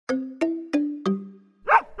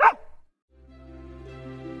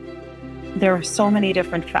there are so many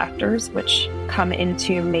different factors which come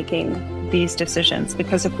into making these decisions.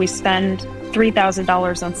 Because if we spend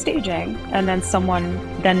 $3,000 on staging and then someone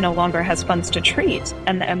then no longer has funds to treat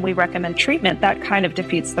and we recommend treatment, that kind of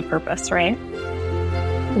defeats the purpose, right?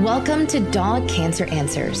 Welcome to Dog Cancer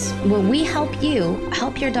Answers, where we help you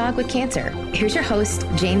help your dog with cancer. Here's your host,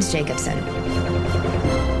 James Jacobson.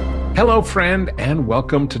 Hello, friend, and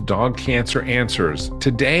welcome to Dog Cancer Answers.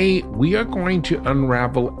 Today, we are going to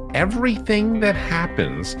unravel everything that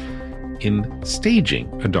happens in staging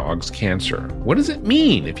a dog's cancer. What does it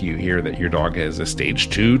mean if you hear that your dog has a stage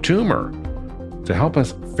 2 tumor? To help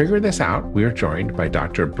us figure this out, we are joined by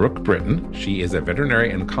Dr. Brooke Britton. She is a veterinary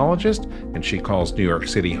oncologist, and she calls New York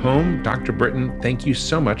City home. Dr. Britton, thank you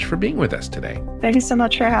so much for being with us today. Thank you so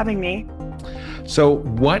much for having me. So,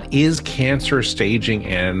 what is cancer staging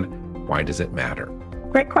and why does it matter?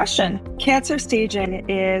 Great question. Cancer staging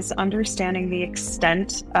is understanding the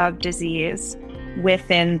extent of disease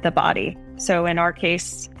within the body. So in our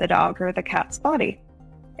case, the dog or the cat's body.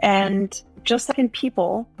 And just like in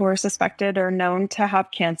people who are suspected or known to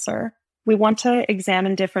have cancer, we want to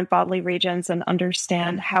examine different bodily regions and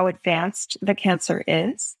understand how advanced the cancer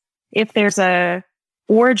is. If there's a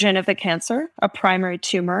origin of the cancer, a primary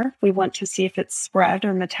tumor, we want to see if it's spread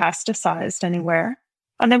or metastasized anywhere.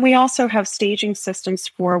 And then we also have staging systems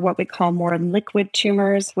for what we call more liquid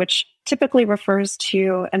tumors, which typically refers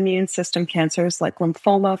to immune system cancers like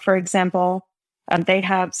lymphoma, for example. They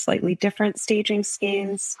have slightly different staging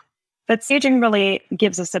schemes. But staging really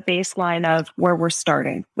gives us a baseline of where we're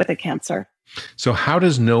starting with a cancer. So how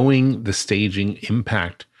does knowing the staging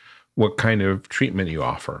impact what kind of treatment you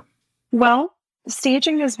offer? Well,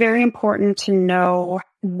 staging is very important to know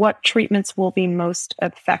what treatments will be most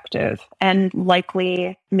effective and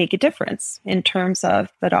likely make a difference in terms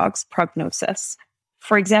of the dog's prognosis.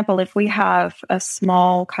 For example, if we have a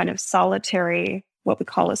small kind of solitary, what we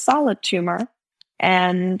call a solid tumor,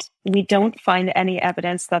 and we don't find any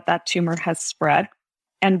evidence that that tumor has spread,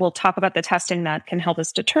 and we'll talk about the testing that can help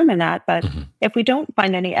us determine that. But if we don't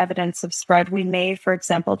find any evidence of spread, we may, for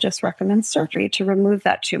example, just recommend surgery to remove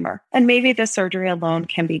that tumor. And maybe the surgery alone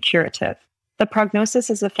can be curative. The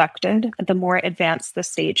prognosis is affected the more advanced the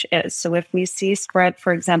stage is. So if we see spread,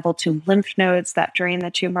 for example, to lymph nodes that drain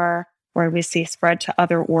the tumor, or we see spread to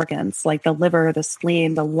other organs like the liver, the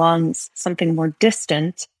spleen, the lungs, something more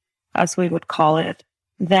distant, as we would call it,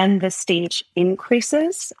 then the stage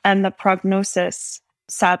increases and the prognosis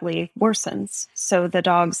sadly worsens. So the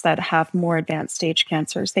dogs that have more advanced stage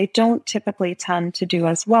cancers, they don't typically tend to do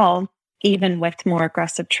as well, even with more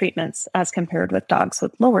aggressive treatments as compared with dogs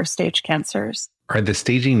with lower stage cancers. Are the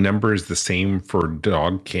staging numbers the same for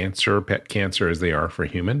dog cancer, pet cancer, as they are for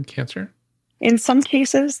human cancer? In some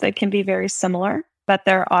cases, they can be very similar, but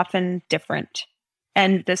they're often different.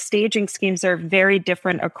 And the staging schemes are very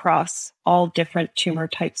different across all different tumor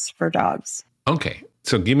types for dogs. Okay.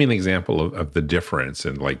 So give me an example of the difference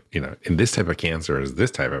in in this type of cancer is this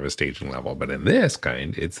type of a staging level, but in this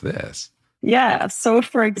kind, it's this. Yeah. So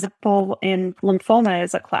for example, in lymphoma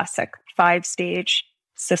is a classic 5-stage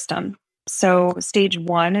system. So stage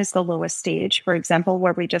 1 is the lowest stage, for example,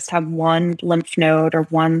 where we just have one lymph node or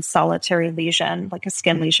one solitary lesion, like a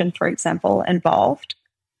skin lesion, for example, involved.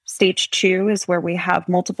 Stage 2 is where we have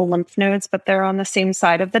multiple lymph nodes, but they're on the same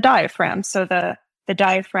side of the diaphragm. So the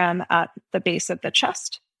diaphragm at the base of the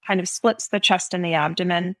chest kind of splits the chest and the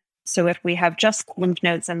abdomen. So if we have just lymph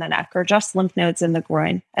nodes in the neck or just lymph nodes in the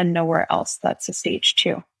groin and nowhere else, that's a stage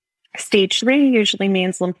 2. Stage 3 usually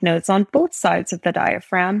means lymph nodes on both sides of the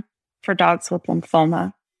diaphragm for dogs with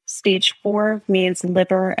lymphoma. Stage 4 means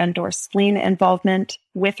liver and or spleen involvement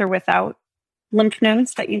with or without lymph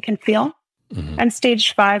nodes that you can feel. And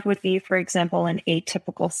stage 5 would be, for example, an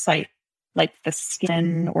atypical site, like the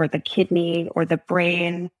skin or the kidney or the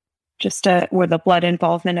brain, or the blood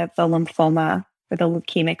involvement of the lymphoma or the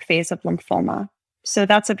leukemic phase of lymphoma. So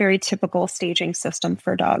that's a very typical staging system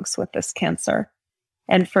for dogs with this cancer.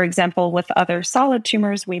 And for example, with other solid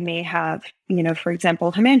tumors, we may have, for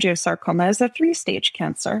example, hemangiosarcoma is a 3-stage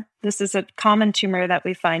cancer. This is a common tumor that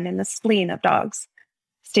we find in the spleen of dogs.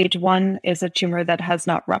 Stage 1 is a tumor that has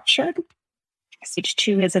not ruptured. Stage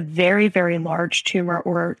 2 is a very, very large tumor,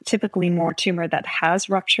 or typically more tumor that has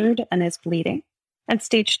ruptured and is bleeding. And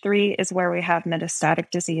stage 3 is where we have metastatic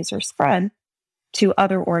disease or spread to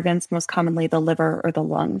other organs, most commonly the liver or the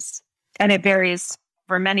lungs. And it varies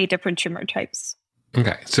for many different tumor types.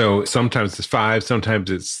 Okay. So sometimes it's 5, sometimes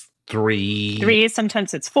it's 3. 3,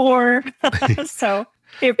 sometimes it's 4. So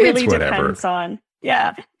it really depends on,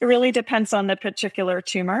 it really depends on the particular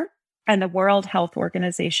tumor. And the World Health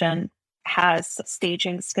Organization has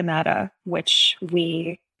staging schemata, which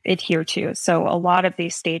we adhere to. So a lot of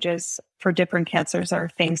these stages for different cancers are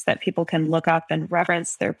things that people can look up and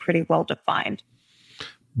reference. They're pretty well defined.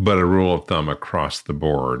 But a rule of thumb across the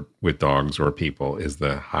board with dogs or people is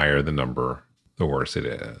the higher the number, the worse it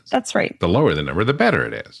is. That's right. The lower the number, the better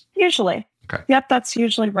it is. Usually. Okay. Yep, that's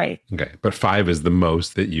usually right. Okay. But 5 is the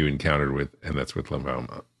most that you encountered with, and that's with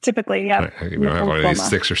lymphoma. Typically, yeah. You don't have one of these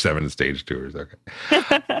 6 or 7 stage 2s.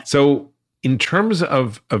 Okay. So in terms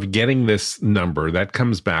of getting this number, that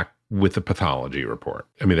comes back with a pathology report.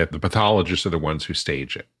 I mean, that the pathologists are the ones who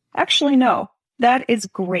stage it. Actually, no. That is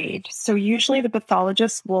grade. So usually the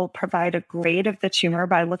pathologist will provide a grade of the tumor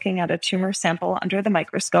by looking at a tumor sample under the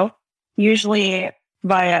microscope, usually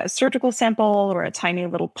via a surgical sample or a tiny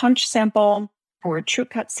little punch sample or a true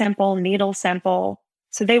cut sample, needle sample.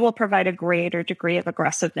 So they will provide a grade or degree of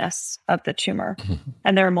aggressiveness of the tumor.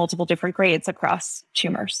 And there are multiple different grades across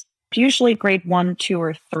tumors. Usually grade 1, 2,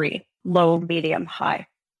 or 3, low, medium, high.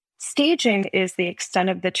 Staging is the extent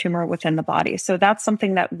of the tumor within the body. So that's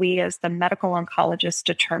something that we as the medical oncologists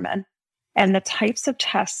determine. And the types of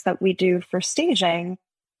tests that we do for staging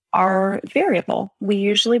are variable. We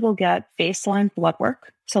usually will get baseline blood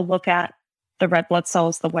work to look at the red blood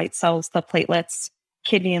cells, the white cells, the platelets,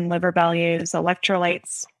 kidney and liver values,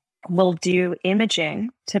 electrolytes. We'll do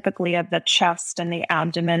imaging, typically of the chest and the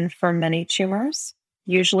abdomen for many tumors.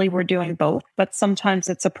 Usually we're doing both, but sometimes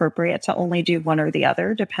it's appropriate to only do one or the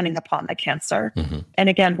other, depending upon the cancer. And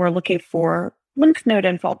again, we're looking for lymph node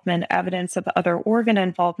involvement, evidence of other organ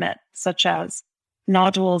involvement, such as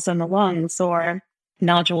nodules in the lungs or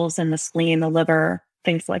nodules in the spleen, the liver,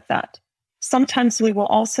 things like that. Sometimes we will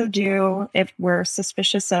also do, if we're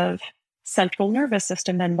suspicious of central nervous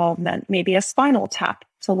system involvement, maybe a spinal tap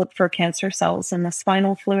to look for cancer cells in the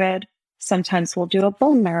spinal fluid. Sometimes we'll do a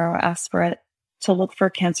bone marrow aspirate to look for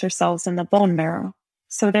cancer cells in the bone marrow.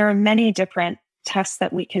 So there are many different tests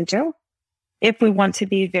that we can do. If we want to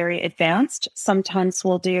be very advanced, sometimes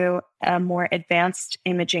we'll do a more advanced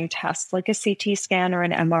imaging test, like a CT scan or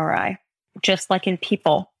an MRI, just like in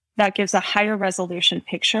people. That gives a higher resolution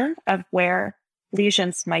picture of where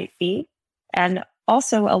lesions might be, and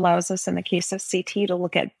also allows us, in the case of CT, to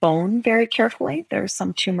look at bone very carefully. There are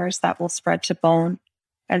some tumors that will spread to bone.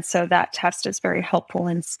 And so that test is very helpful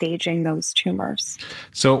in staging those tumors.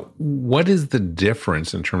 So what is the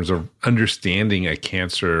difference in terms of understanding a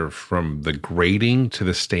cancer from the grading to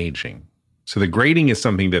the staging? So the grading is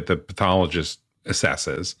something that the pathologist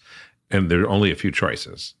assesses, and there are only a few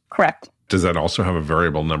choices. Correct. Does that also have a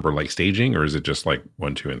variable number like staging, or is it just like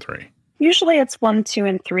 1, 2, and 3? Usually it's 1, 2,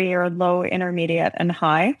 and 3, or low, intermediate, and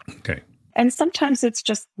high. Okay. And sometimes it's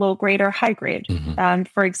just low grade or high grade.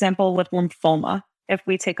 For example, with lymphoma, if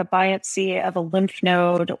we take a biopsy of a lymph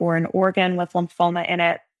node or an organ with lymphoma in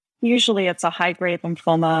it, usually it's a high-grade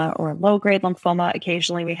lymphoma or a low-grade lymphoma.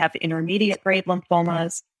 Occasionally we have intermediate-grade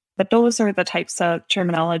lymphomas, but those are the types of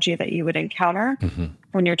terminology that you would encounter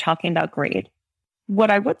when you're talking about grade. What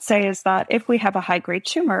I would say is that if we have a high-grade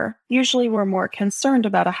tumor, usually we're more concerned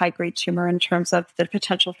about a high-grade tumor in terms of the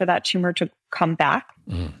potential for that tumor to come back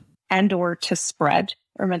and or to spread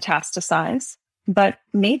or metastasize. But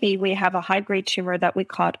maybe we have a high-grade tumor that we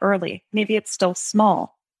caught early. Maybe it's still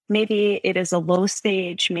small. Maybe it is a low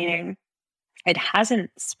stage, meaning it hasn't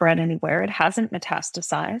spread anywhere. It hasn't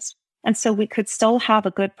metastasized. And so we could still have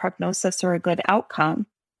a good prognosis or a good outcome,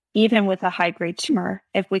 even with a high-grade tumor,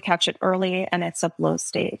 if we catch it early and it's of low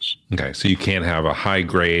stage. Okay, so you can't have a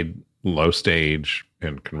high-grade, low stage,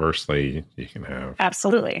 and conversely, you can have...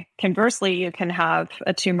 Absolutely. Conversely, you can have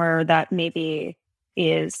a tumor that maybe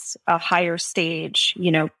is a higher stage,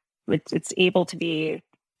 it's able to be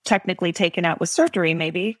technically taken out with surgery,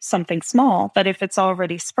 maybe something small. But if it's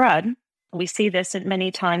already spread, we see this many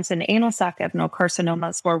times in anal sac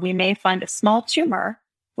adenocarcinomas, where we may find a small tumor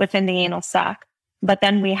within the anal sac, but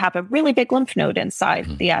then we have a really big lymph node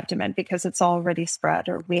inside the abdomen because it's already spread,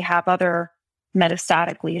 or we have other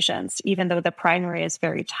metastatic lesions, even though the primary is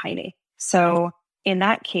very tiny. So in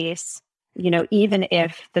that case, even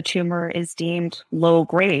if the tumor is deemed low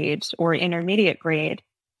grade or intermediate grade,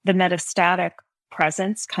 the metastatic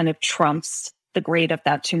presence kind of trumps the grade of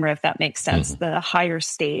that tumor, if that makes sense. The higher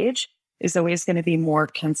stage is always going to be more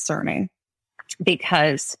concerning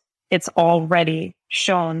because it's already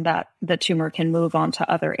shown that the tumor can move on to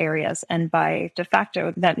other areas. And by de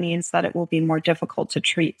facto, that means that it will be more difficult to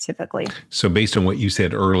treat typically. So based on what you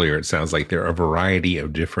said earlier, it sounds like there are a variety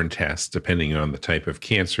of different tests depending on the type of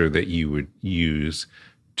cancer that you would use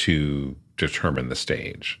to determine the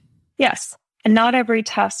stage. Yes. And not every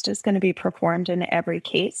test is going to be performed in every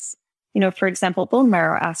case. For example, bone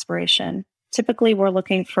marrow aspiration. Typically, we're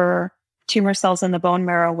looking for tumor cells in the bone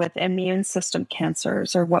marrow with immune system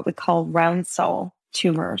cancers, or what we call round cell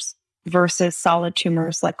tumors, versus solid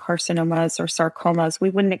tumors like carcinomas or sarcomas. We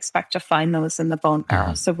wouldn't expect to find those in the bone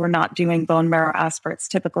marrow. So we're not doing bone marrow aspirates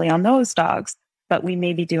typically on those dogs, but we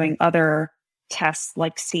may be doing other tests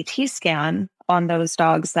like CT scan on those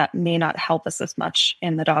dogs that may not help us as much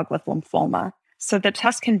in the dog with lymphoma. So the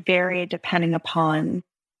test can vary depending upon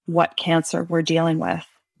what cancer we're dealing with.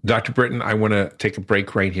 Dr. Britton, I want to take a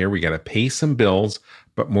break right here. We got to pay some bills,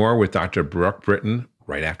 but more with Dr. Brooke Britton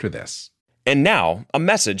right after this. And now, a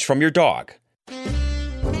message from your dog.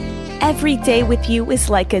 Every day with you is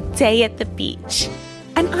like a day at the beach.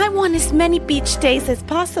 And I want as many beach days as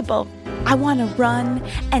possible. I want to run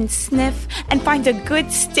and sniff and find a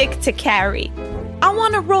good stick to carry. I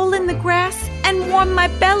want to roll in the grass and warm my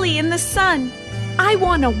belly in the sun. I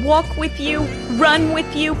want to walk with you, run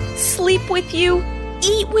with you, sleep with you,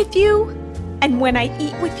 eat with you. And when I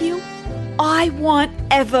eat with you, I want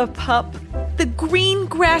Everpup. The green,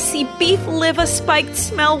 grassy beef liver spiked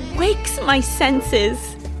smell wakes my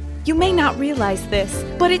senses. You may not realize this,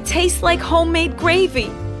 but it tastes like homemade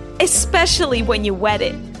gravy, especially when you wet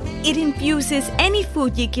it. It infuses any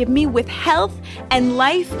food you give me with health and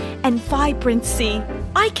life and vibrancy.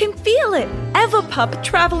 I can feel it. Everpup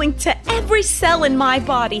traveling to every cell in my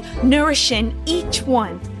body, nourishing each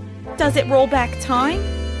one. Does it roll back time?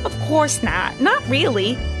 Of course not. Not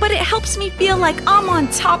really. But it helps me feel like I'm on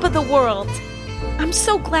top of the world. I'm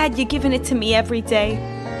so glad you're giving it to me every day.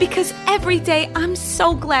 Because every day I'm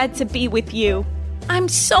so glad to be with you. I'm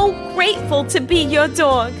so grateful to be your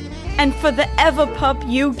dog. And for the Everpup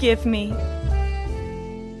you give me.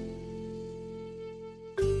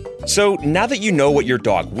 So now that you know what your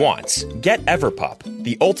dog wants, get Everpup,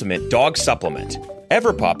 the ultimate dog supplement.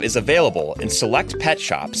 Everpup is available in select pet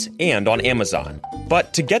shops and on Amazon.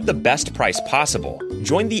 But to get the best price possible,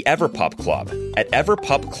 join the Everpup Club at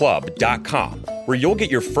everpupclub.com, where you'll get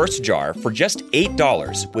your first jar for just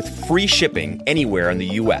 $8 with free shipping anywhere in the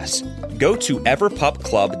U.S. Go to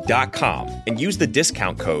everpupclub.com and use the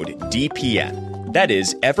discount code DPN. That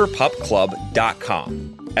is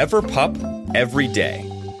everpupclub.com. Everpup, every day.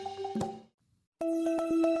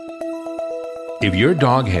 If your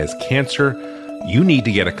dog has cancer, you need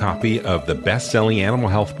to get a copy of the best-selling animal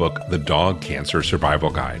health book, The Dog Cancer Survival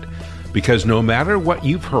Guide. Because no matter what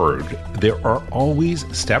you've heard, there are always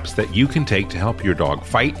steps that you can take to help your dog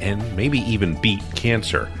fight and maybe even beat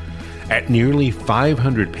cancer. At nearly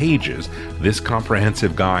 500 pages, this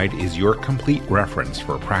comprehensive guide is your complete reference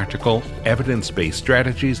for practical, evidence-based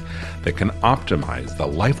strategies that can optimize the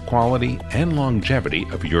life quality and longevity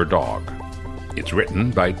of your dog. It's written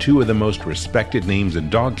by two of the most respected names in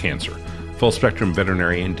dog cancer, full-spectrum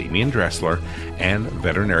veterinarian Damian Dressler and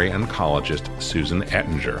veterinary oncologist Susan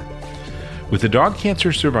Ettinger. With the Dog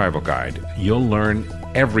Cancer Survival Guide, you'll learn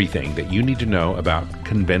everything that you need to know about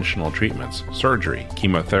conventional treatments, surgery,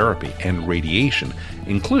 chemotherapy, and radiation,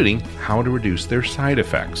 including how to reduce their side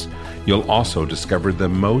effects. You'll also discover the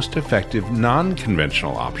most effective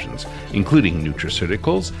non-conventional options, including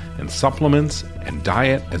nutraceuticals and supplements and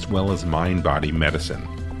diet, as well as mind-body medicine.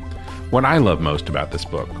 What I love most about this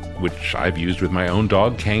book, which I've used with my own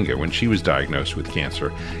dog Kanga when she was diagnosed with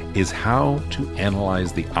cancer, is how to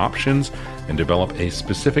analyze the options and develop a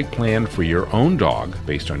specific plan for your own dog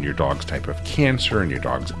based on your dog's type of cancer and your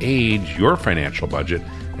dog's age, your financial budget,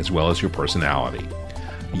 as well as your personality.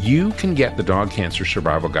 You can get the Dog Cancer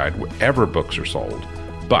Survival Guide wherever books are sold,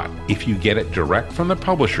 but if you get it direct from the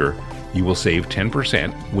publisher, you will save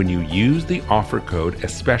 10% when you use the offer code,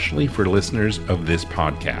 especially for listeners of this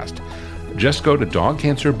podcast. Just go to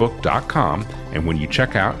dogcancerbook.com, and when you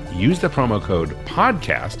check out, use the promo code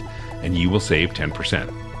PODCAST, and you will save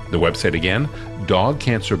 10%. The website again,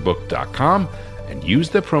 dogcancerbook.com, and use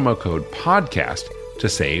the promo code PODCAST to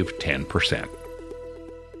save 10%.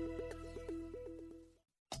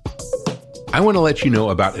 I want to let you know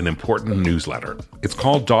about an important newsletter. It's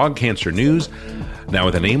called Dog Cancer News. Now,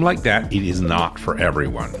 with a name like that, it is not for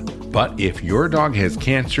everyone. But if your dog has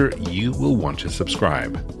cancer, you will want to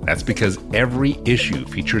subscribe. That's because every issue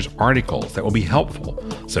features articles that will be helpful,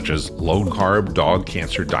 such as low-carb dog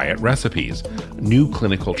cancer diet recipes, new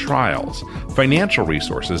clinical trials, financial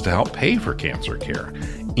resources to help pay for cancer care,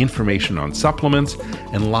 information on supplements,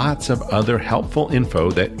 and lots of other helpful info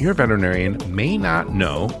that your veterinarian may not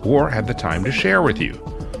know or have the time to share with you.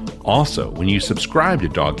 Also, when you subscribe to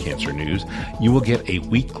Dog Cancer News, you will get a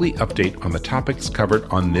weekly update on the topics covered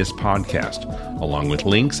on this podcast, along with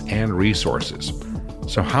links and resources.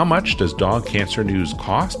 So how much does Dog Cancer News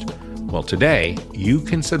cost? Well, today, you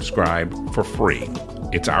can subscribe for free.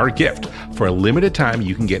 It's our gift. For a limited time,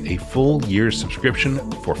 you can get a full year's subscription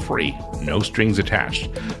for free. No strings attached.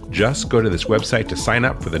 Just go to this website to sign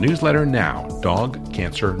up for the newsletter now,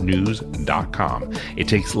 dogcancernews.com. It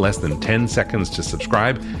takes less than 10 seconds to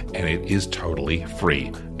subscribe, and it is totally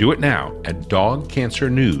free. Do it now at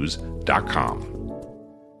dogcancernews.com.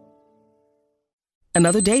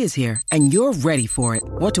 Another day is here, and you're ready for it.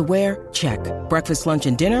 What to wear? Check. Breakfast, lunch,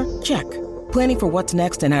 and dinner? Check. Planning for what's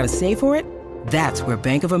next and how to save for it? That's where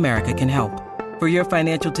Bank of America can help. For your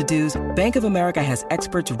financial to-dos, Bank of America has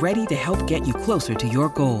experts ready to help get you closer to your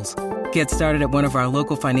goals. Get started at one of our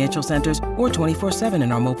local financial centers or 24/7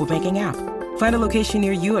 in our mobile banking app. Find a location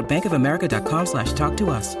near you at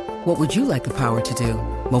bankofamerica.com/talktous. What would you like the power to do?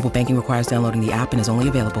 Mobile banking requires downloading the app and is only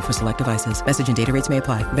available for select devices. Message and data rates may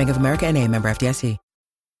apply. Bank of America N.A., member FDIC.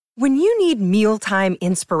 When you need mealtime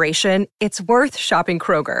inspiration, it's worth shopping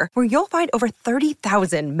Kroger, where you'll find over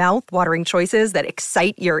 30,000 mouth-watering choices that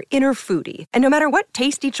excite your inner foodie. And no matter what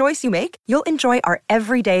tasty choice you make, you'll enjoy our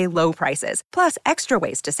everyday low prices, plus extra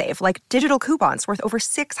ways to save, like digital coupons worth over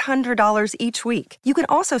 $600 each week. You can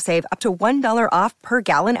also save up to $1 off per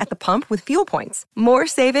gallon at the pump with fuel points. More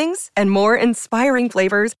savings and more inspiring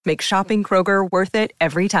flavors make shopping Kroger worth it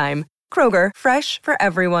every time. Kroger, fresh for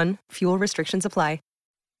everyone. Fuel restrictions apply.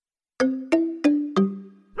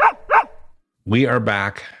 We are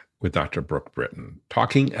back with Dr. Brooke Britton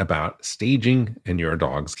talking about staging in your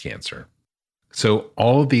dog's cancer. So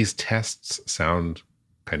all of these tests sound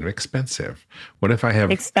kind of expensive. What if I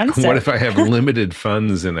have limited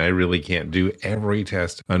funds and I really can't do every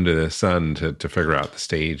test under the sun to figure out the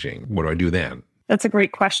staging? What do I do then? That's a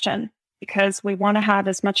great question, because we want to have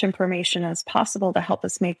as much information as possible to help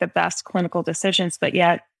us make the best clinical decisions, but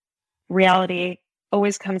yet reality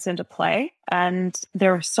always comes into play. And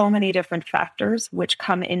there are so many different factors which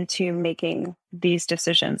come into making these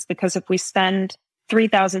decisions. Because if we spend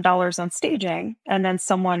 $3,000 on staging and then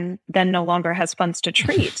someone then no longer has funds to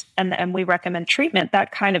treat and we recommend treatment,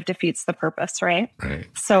 that kind of defeats the purpose, right? Right.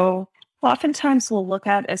 So oftentimes we'll look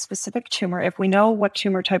at a specific tumor. If we know what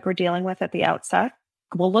tumor type we're dealing with at the outset,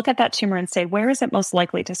 we'll look at that tumor and say, where is it most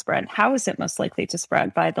likely to spread? How is it most likely to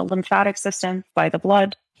spread? By the lymphatic system, by the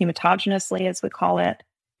blood, hematogenously, as we call it.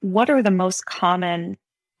 What are the most common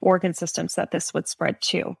organ systems that this would spread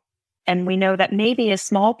to? And we know that maybe a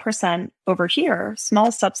small percent over here, small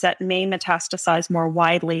subset, may metastasize more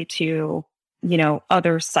widely to,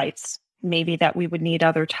 other sites, maybe that we would need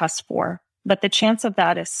other tests for. But the chance of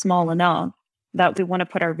that is small enough that we want to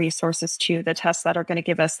put our resources to the tests that are going to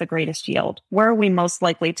give us the greatest yield. Where are we most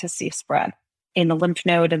likely to see spread? In the lymph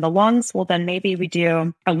node and the lungs? Well, then maybe we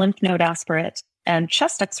do a lymph node aspirate and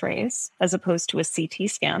chest x-rays as opposed to a CT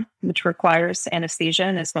scan, which requires anesthesia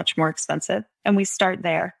and is much more expensive. And we start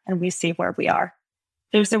there and we see where we are.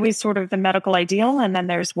 There's always sort of the medical ideal, and then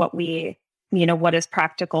there's what what is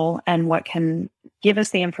practical and what can give us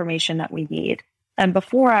the information that we need. And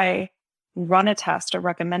before I run a test or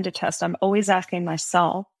recommend a test, I'm always asking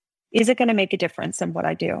myself, is it going to make a difference in what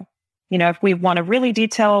I do? If we want a really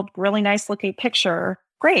detailed, really nice looking picture,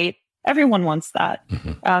 great. Everyone wants that.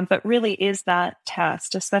 Mm-hmm. But really, is that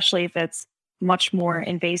test, especially if it's much more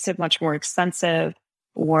invasive, much more expensive,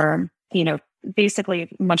 or,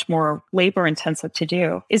 basically much more labor intensive to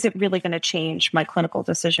do, is it really going to change my clinical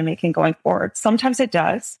decision-making going forward? Sometimes it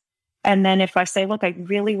does. And then if I say, look, I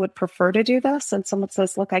really would prefer to do this, and someone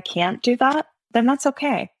says, look, I can't do that, then that's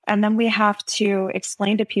okay. And then we have to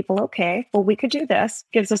explain to people, okay, well, we could do this,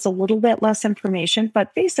 gives us a little bit less information,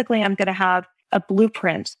 but basically I'm going to have a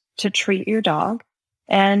blueprint to treat your dog.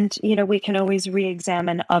 And, we can always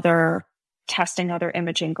re-examine other testing, other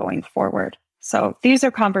imaging going forward. So these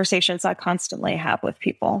are conversations I constantly have with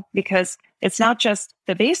people, because it's not just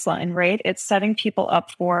the baseline, right? It's setting people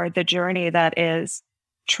up for the journey that is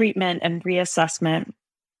treatment and reassessment.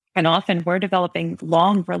 And often we're developing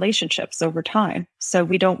long relationships over time. So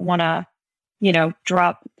we don't want to,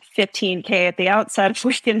 drop $15K at the outset if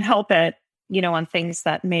we can help it, on things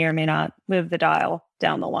that may or may not move the dial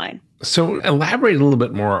down the line. So elaborate a little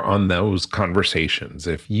bit more on those conversations.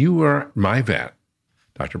 If you were my vet,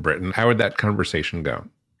 Dr. Britton, how would that conversation go?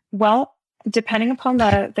 Well, depending upon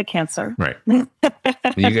the cancer. Right. You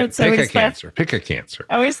get pick a cancer.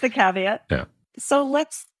 Always the caveat. Yeah. So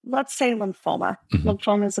let's say lymphoma. Mm-hmm.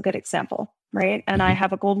 Lymphoma is a good example, right? And I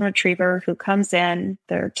have a golden retriever who comes in,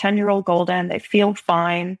 they're 10-year-old golden, they feel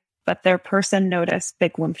fine, but their person noticed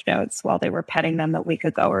big lymph nodes while they were petting them a week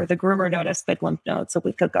ago, or the groomer noticed big lymph nodes a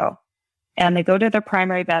week ago. And they go to their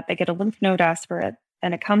primary vet, they get a lymph node aspirate,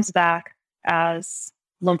 and it comes back as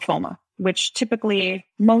lymphoma, which typically,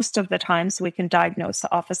 most of the times, we can diagnose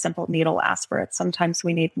off a simple needle aspirate. Sometimes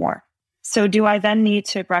we need more. So do I then need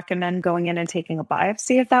to recommend going in and taking a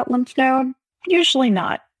biopsy of that lymph node? Usually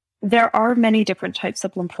not. There are many different types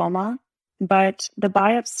of lymphoma, but the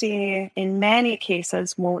biopsy in many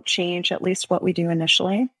cases won't change at least what we do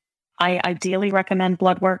initially. I ideally recommend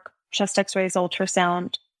blood work, chest x-rays,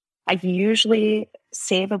 ultrasound. I usually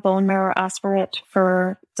save a bone marrow aspirate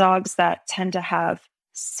for dogs that tend to have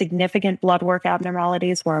significant blood work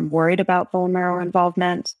abnormalities where I'm worried about bone marrow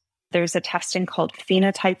involvement. There's a testing called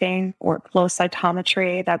phenotyping or flow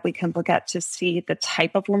cytometry that we can look at to see the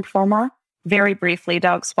type of lymphoma. Very briefly,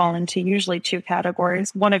 dogs fall into usually two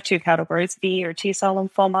categories, one of two categories, B or T cell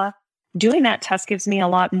lymphoma. Doing that test gives me a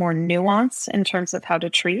lot more nuance in terms of how to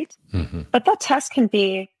treat, but that test can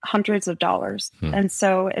be hundreds of dollars. And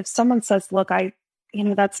so if someone says, look,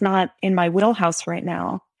 that's not in my wheelhouse right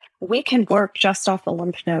now, we can work just off the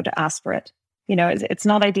lymph node aspirate. It's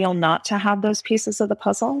not ideal not to have those pieces of the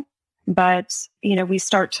puzzle, but, we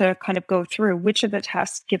start to kind of go through which of the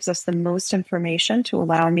tests gives us the most information to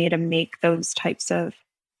allow me to make those types of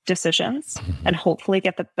decisions and hopefully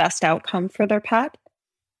get the best outcome for their pet.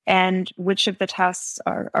 And which of the tests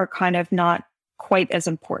are kind of not quite as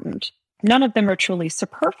important. None of them are truly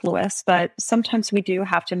superfluous, but sometimes we do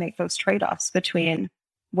have to make those trade-offs between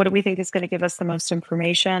what do we think is going to give us the most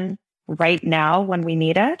information right now when we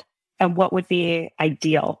need it, and what would be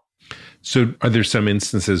ideal. So are there some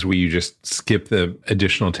instances where you just skip the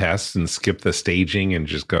additional tests and skip the staging and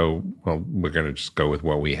just go, well, we're going to just go with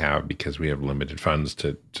what we have because we have limited funds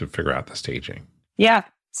to figure out the staging? Yeah,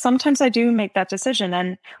 sometimes I do make that decision.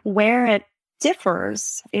 And where it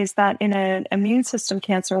differs is that in an immune system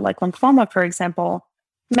cancer like lymphoma, for example,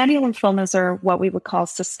 many lymphomas are what we would call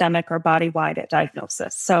systemic or body-wide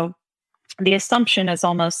diagnosis. So the assumption is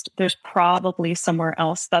almost there's probably somewhere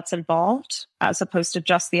else that's involved as opposed to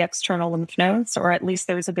just the external lymph nodes, or at least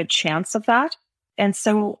there's a good chance of that. And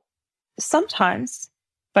so sometimes,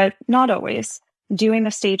 but not always, doing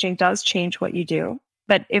the staging does change what you do.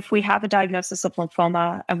 But if we have a diagnosis of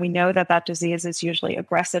lymphoma and we know that that disease is usually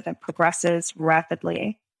aggressive and progresses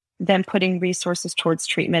rapidly, then putting resources towards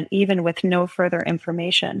treatment, even with no further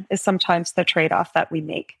information, is sometimes the trade-off that we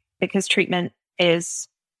make, because treatment is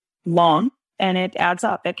long and it adds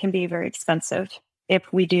up. It can be very expensive if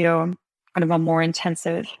we do kind of a more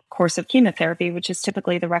intensive course of chemotherapy, which is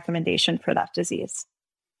typically the recommendation for that disease.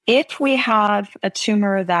 If we have a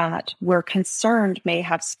tumor that we're concerned may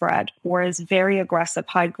have spread or is very aggressive,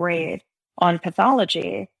 high grade on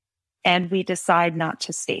pathology, and we decide not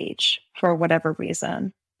to stage for whatever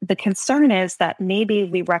reason, the concern is that maybe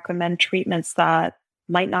we recommend treatments that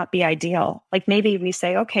might not be ideal. Like maybe we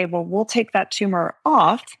say, okay, well, we'll take that tumor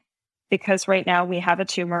off because right now we have a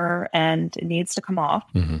tumor and it needs to come off.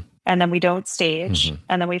 And then we don't stage.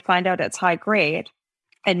 And then we find out it's high grade.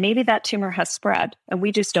 And maybe that tumor has spread and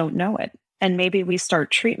we just don't know it. And maybe we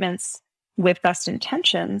start treatments with best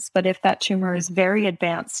intentions. But if that tumor is very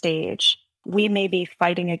advanced stage, we may be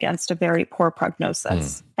fighting against a very poor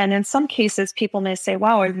prognosis. And in some cases, people may say,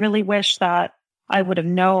 wow, I really wish that I would have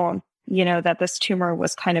known, that this tumor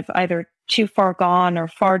was kind of either too far gone or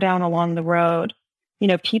far down along the road.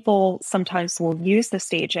 People sometimes will use the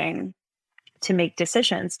staging to make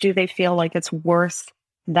decisions. Do they feel like it's worth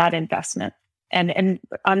that investment? And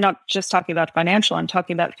I'm not just talking about financial, I'm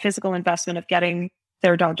talking about physical investment of getting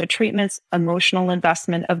their dog to treatments, emotional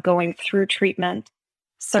investment of going through treatment.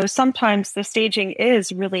 So sometimes the staging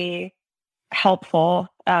is really helpful,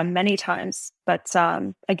 many times. But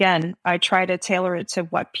again, I try to tailor it to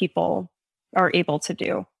what people are able to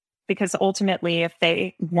do. Because ultimately, if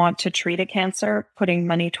they want to treat a cancer, putting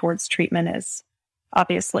money towards treatment is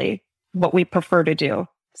obviously what we prefer to do.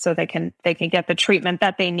 So they can get the treatment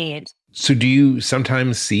that they need. So do you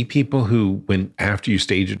sometimes see people who, when after you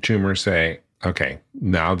stage a tumor, say, okay,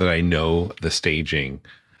 now that I know the staging,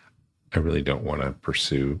 I really don't want to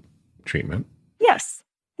pursue treatment? Yes.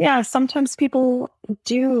 Yeah. Sometimes people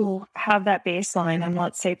do have that baseline. And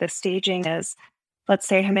let's say the staging is, let's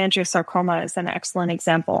say hemangiosarcoma is an excellent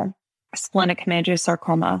example, splenic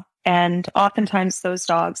hemangiosarcoma. And oftentimes those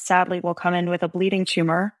dogs sadly will come in with a bleeding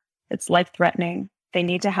tumor. It's life-threatening. They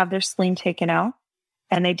need to have their spleen taken out,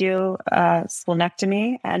 and they do a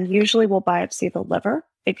splenectomy, and usually will biopsy the liver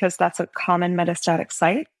because that's a common metastatic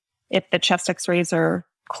site. If the chest x-rays are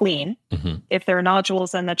clean, if there are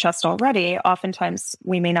nodules in the chest already, oftentimes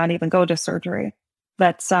we may not even go to surgery.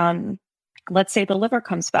 But let's say the liver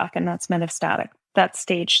comes back and that's metastatic. That's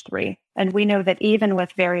stage 3. And we know that even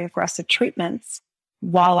with very aggressive treatments,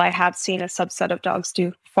 while I have seen a subset of dogs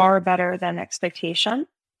do far better than expectation,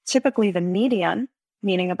 typically the median,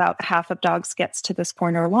 meaning about half of dogs gets to this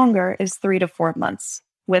point or longer, is 3 to 4 months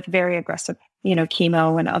with very aggressive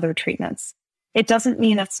chemo and other treatments. It doesn't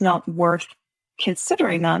mean it's not worth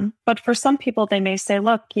considering them, but for some people, they may say,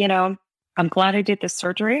 look, I'm glad I did this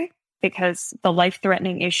surgery because the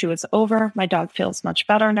life-threatening issue is over. My dog feels much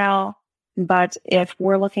better now. But if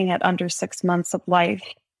we're looking at under 6 months of life,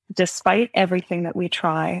 despite everything that we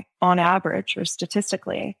try on average or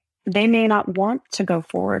statistically, they may not want to go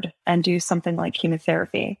forward and do something like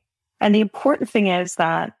chemotherapy. And the important thing is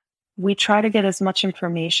that we try to get as much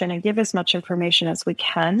information and give as much information as we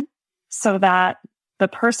can so that the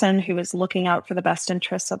person who is looking out for the best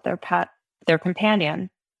interests of their pet, their companion,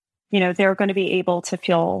 they're going to be able to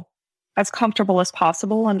feel as comfortable as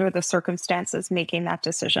possible under the circumstances making that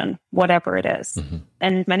decision, whatever it is. Mm-hmm.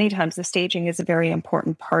 And many times the staging is a very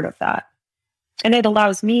important part of that. And it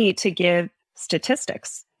allows me to give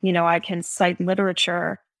statistics. I can cite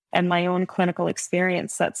literature and my own clinical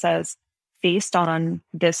experience that says, based on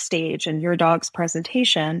this stage and your dog's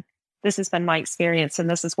presentation, this has been my experience and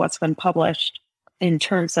this is what's been published in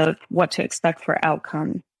terms of what to expect for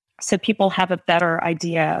outcome. So people have a better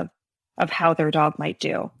idea of how their dog might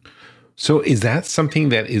do. So is that something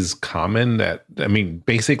that is common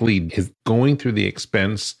basically is going through the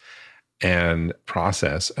expense and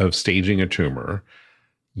process of staging a tumor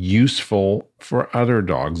useful for other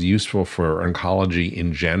dogs, useful for oncology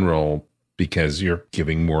in general, because you're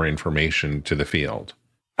giving more information to the field?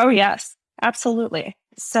 Oh, yes, absolutely.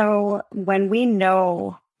 So when we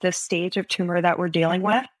know the stage of tumor that we're dealing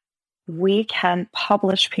with, we can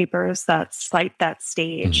publish papers that cite that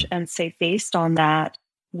stage and say, based on that,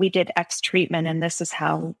 we did X treatment and this is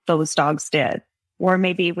how those dogs did. Or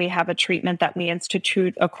maybe we have a treatment that we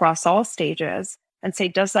institute across all stages and say,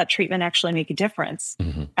 does that treatment actually make a difference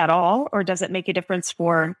at all? Or does it make a difference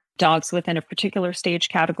for dogs within a particular stage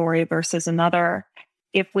category versus another?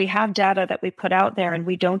 If we have data that we put out there and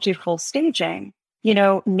we don't do full staging,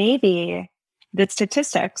 maybe the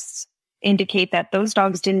statistics indicate that those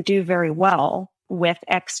dogs didn't do very well with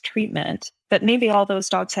X treatment, but maybe all those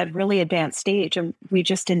dogs had really advanced stage and we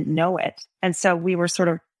just didn't know it. And so we were sort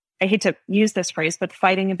of, I hate to use this phrase, but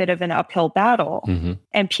fighting a bit of an uphill battle.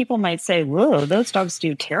 And people might say, whoa, those dogs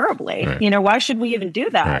do terribly. Right. Why should we even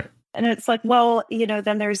do that? Right. And it's like, well,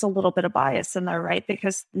 then there's a little bit of bias in there, right?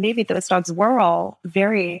 Because maybe those dogs were all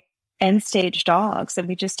very end stage dogs and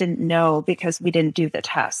we just didn't know because we didn't do the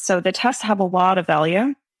test. So the tests have a lot of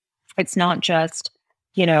value. It's not just,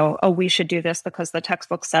 we should do this because the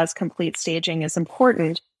textbook says complete staging is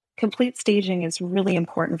important. Complete staging is really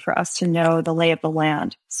important for us to know the lay of the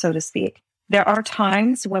land, so to speak. There are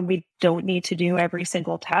times when we don't need to do every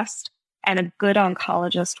single test, and a good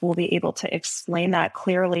oncologist will be able to explain that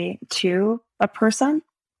clearly to a person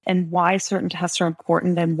and why certain tests are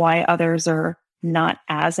important and why others are not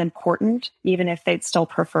as important, even if they'd still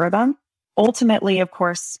prefer them. Ultimately, of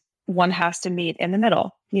course, one has to meet in the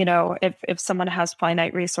middle. If someone has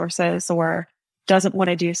finite resources or doesn't want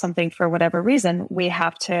to do something for whatever reason, we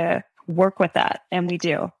have to work with that, and we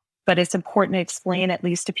do. But it's important to explain at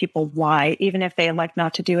least to people why, even if they elect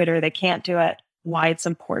not to do it or they can't do it, why it's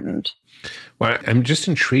important. Well, I'm just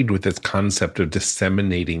intrigued with this concept of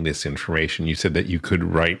disseminating this information. You said that you could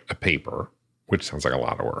write a paper, which sounds like a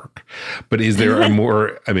lot of work. But is there a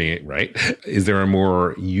more, is there a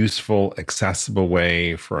more useful, accessible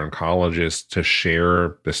way for oncologists to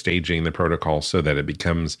share the staging, the protocol, so that it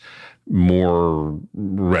becomes more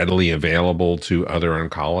readily available to other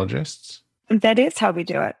oncologists? That is how we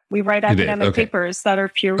do it. We write academic papers that are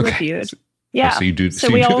peer reviewed. Yeah. So you do.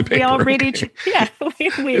 So we all read each. Yeah.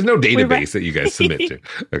 There's no database that you guys submit to.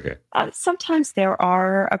 Okay. Sometimes there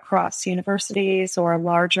are across universities or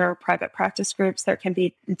larger private practice groups. There can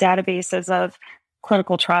be databases of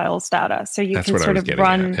clinical trials data, so you can sort of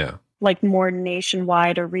run like more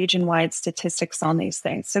nationwide or region-wide statistics on these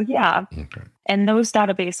things. So yeah, and those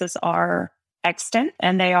databases are extant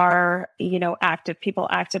and they are active. People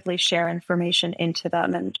actively share information into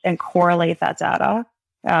them and correlate that data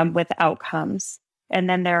with outcomes. And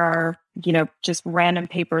then there are, just random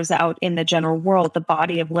papers out in the general world, the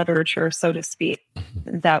body of literature, so to speak,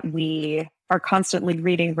 that we are constantly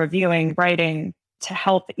reading, reviewing, writing to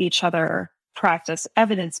help each other practice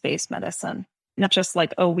evidence-based medicine. Not just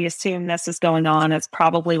like, we assume this is going on, it's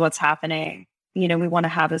probably what's happening. We want to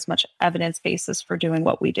have as much evidence basis for doing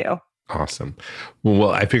what we do. Awesome.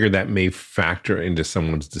 Well, I figured that may factor into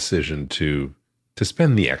someone's decision to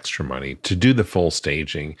spend the extra money, to do the full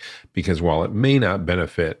staging, because while it may not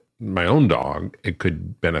benefit my own dog, it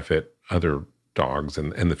could benefit other dogs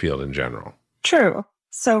and the field in general. True.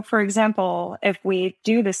 So for example, if we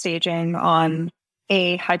do the staging on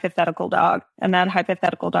a hypothetical dog, and that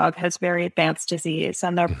hypothetical dog has very advanced disease,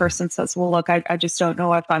 and their person says, well, look, I just don't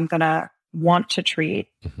know if I'm going to want to treat.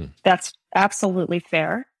 Mm-hmm. That's absolutely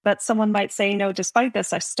fair. But someone might say, no, despite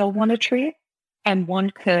this, I still want to treat. And one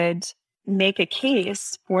could make a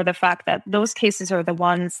case for the fact that those cases are the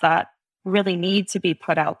ones that really need to be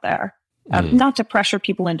put out there. Not to pressure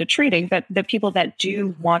people into treating, but the people that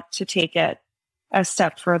do want to take it a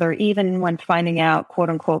step further, even when finding out quote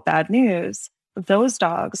unquote bad news, those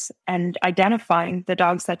dogs, and identifying the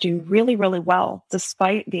dogs that do really, really well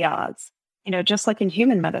despite the odds. Just like in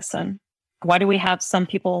human medicine, why do we have some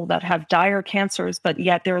people that have dire cancers, but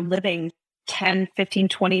yet they're living 10, 15,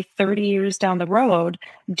 20, 30 years down the road,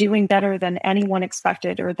 doing better than anyone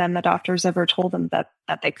expected or than the doctors ever told them that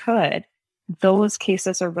they could? Those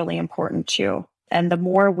cases are really important too. And the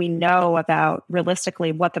more we know about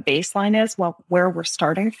realistically what the baseline is, where we're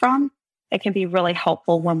starting from, it can be really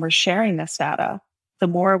helpful when we're sharing this data. The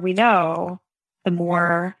more we know, the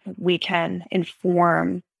more we can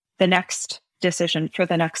inform the next decision for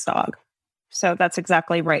the next dog. So that's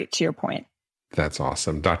exactly right to your point. That's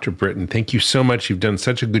awesome. Dr. Britton, thank you so much. You've done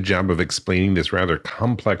such a good job of explaining this rather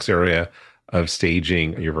complex area of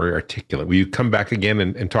staging. You're very articulate. Will you come back again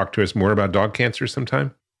and talk to us more about dog cancer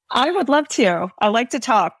sometime? I would love to. I like to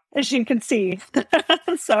talk, as you can see.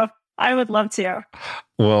 So I would love to.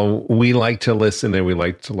 Well, we like to listen and we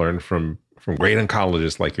like to learn from great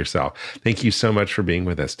oncologists like yourself. Thank you so much for being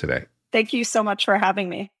with us today. Thank you so much for having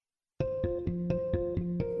me.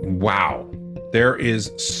 Wow. There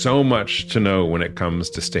is so much to know when it comes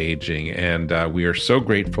to staging, and we are so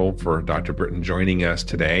grateful for Dr. Britton joining us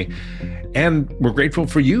today. And we're grateful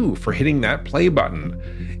for you for hitting that play button.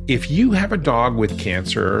 If you have a dog with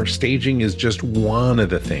cancer, staging is just one of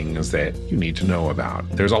the things that you need to know about.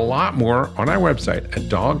 There's a lot more on our website at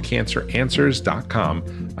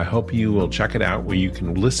dogcanceranswers.com. I hope you will check it out, where you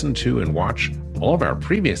can listen to and watch all of our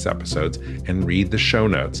previous episodes and read the show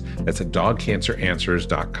notes. That's at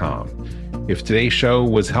dogcanceranswers.com. If today's show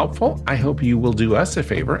was helpful, I hope you will do us a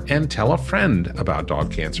favor and tell a friend about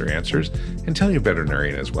Dog Cancer Answers, and tell your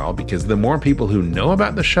veterinarian as well, because the more people who know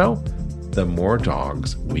about the show, the more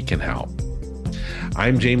dogs we can help.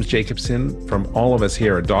 I'm James Jacobson. From all of us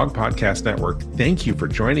here at Dog Podcast Network, thank you for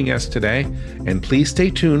joining us today, and please stay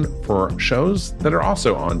tuned for shows that are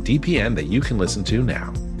also on DPN that you can listen to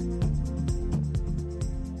now.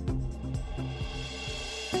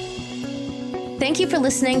 Thank you for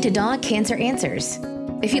listening to Dog Cancer Answers.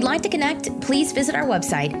 If you'd like to connect, please visit our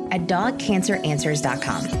website at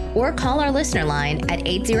dogcanceranswers.com or call our listener line at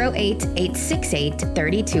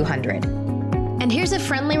 808-868-3200. And here's a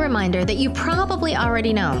friendly reminder that you probably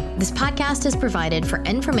already know. This podcast is provided for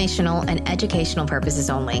informational and educational purposes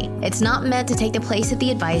only. It's not meant to take the place of the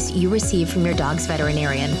advice you receive from your dog's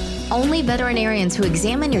veterinarian. Only veterinarians who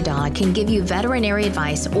examine your dog can give you veterinary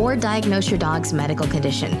advice or diagnose your dog's medical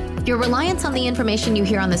condition. Your reliance on the information you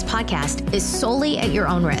hear on this podcast is solely at your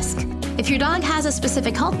own risk. If your dog has a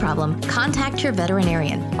specific health problem, contact your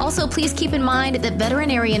veterinarian. Also, please keep in mind that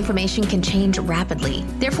veterinary information can change rapidly.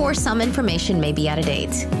 Therefore, some information may be out of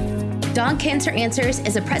date. Dog Cancer Answers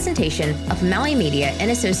is a presentation of Maui Media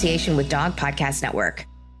in association with Dog Podcast Network.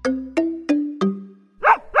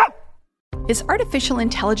 Is artificial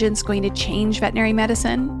intelligence going to change veterinary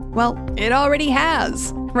medicine? Well, it already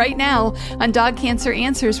has. Right now, on Dog Cancer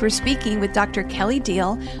Answers, we're speaking with Dr. Kelly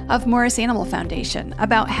Deal of Morris Animal Foundation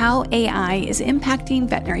about how AI is impacting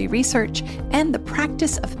veterinary research and the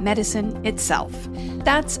practice of medicine itself.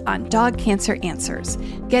 That's on Dog Cancer Answers.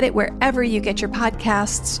 Get it wherever you get your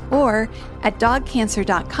podcasts or at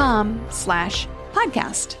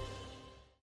dogcancer.com/podcast.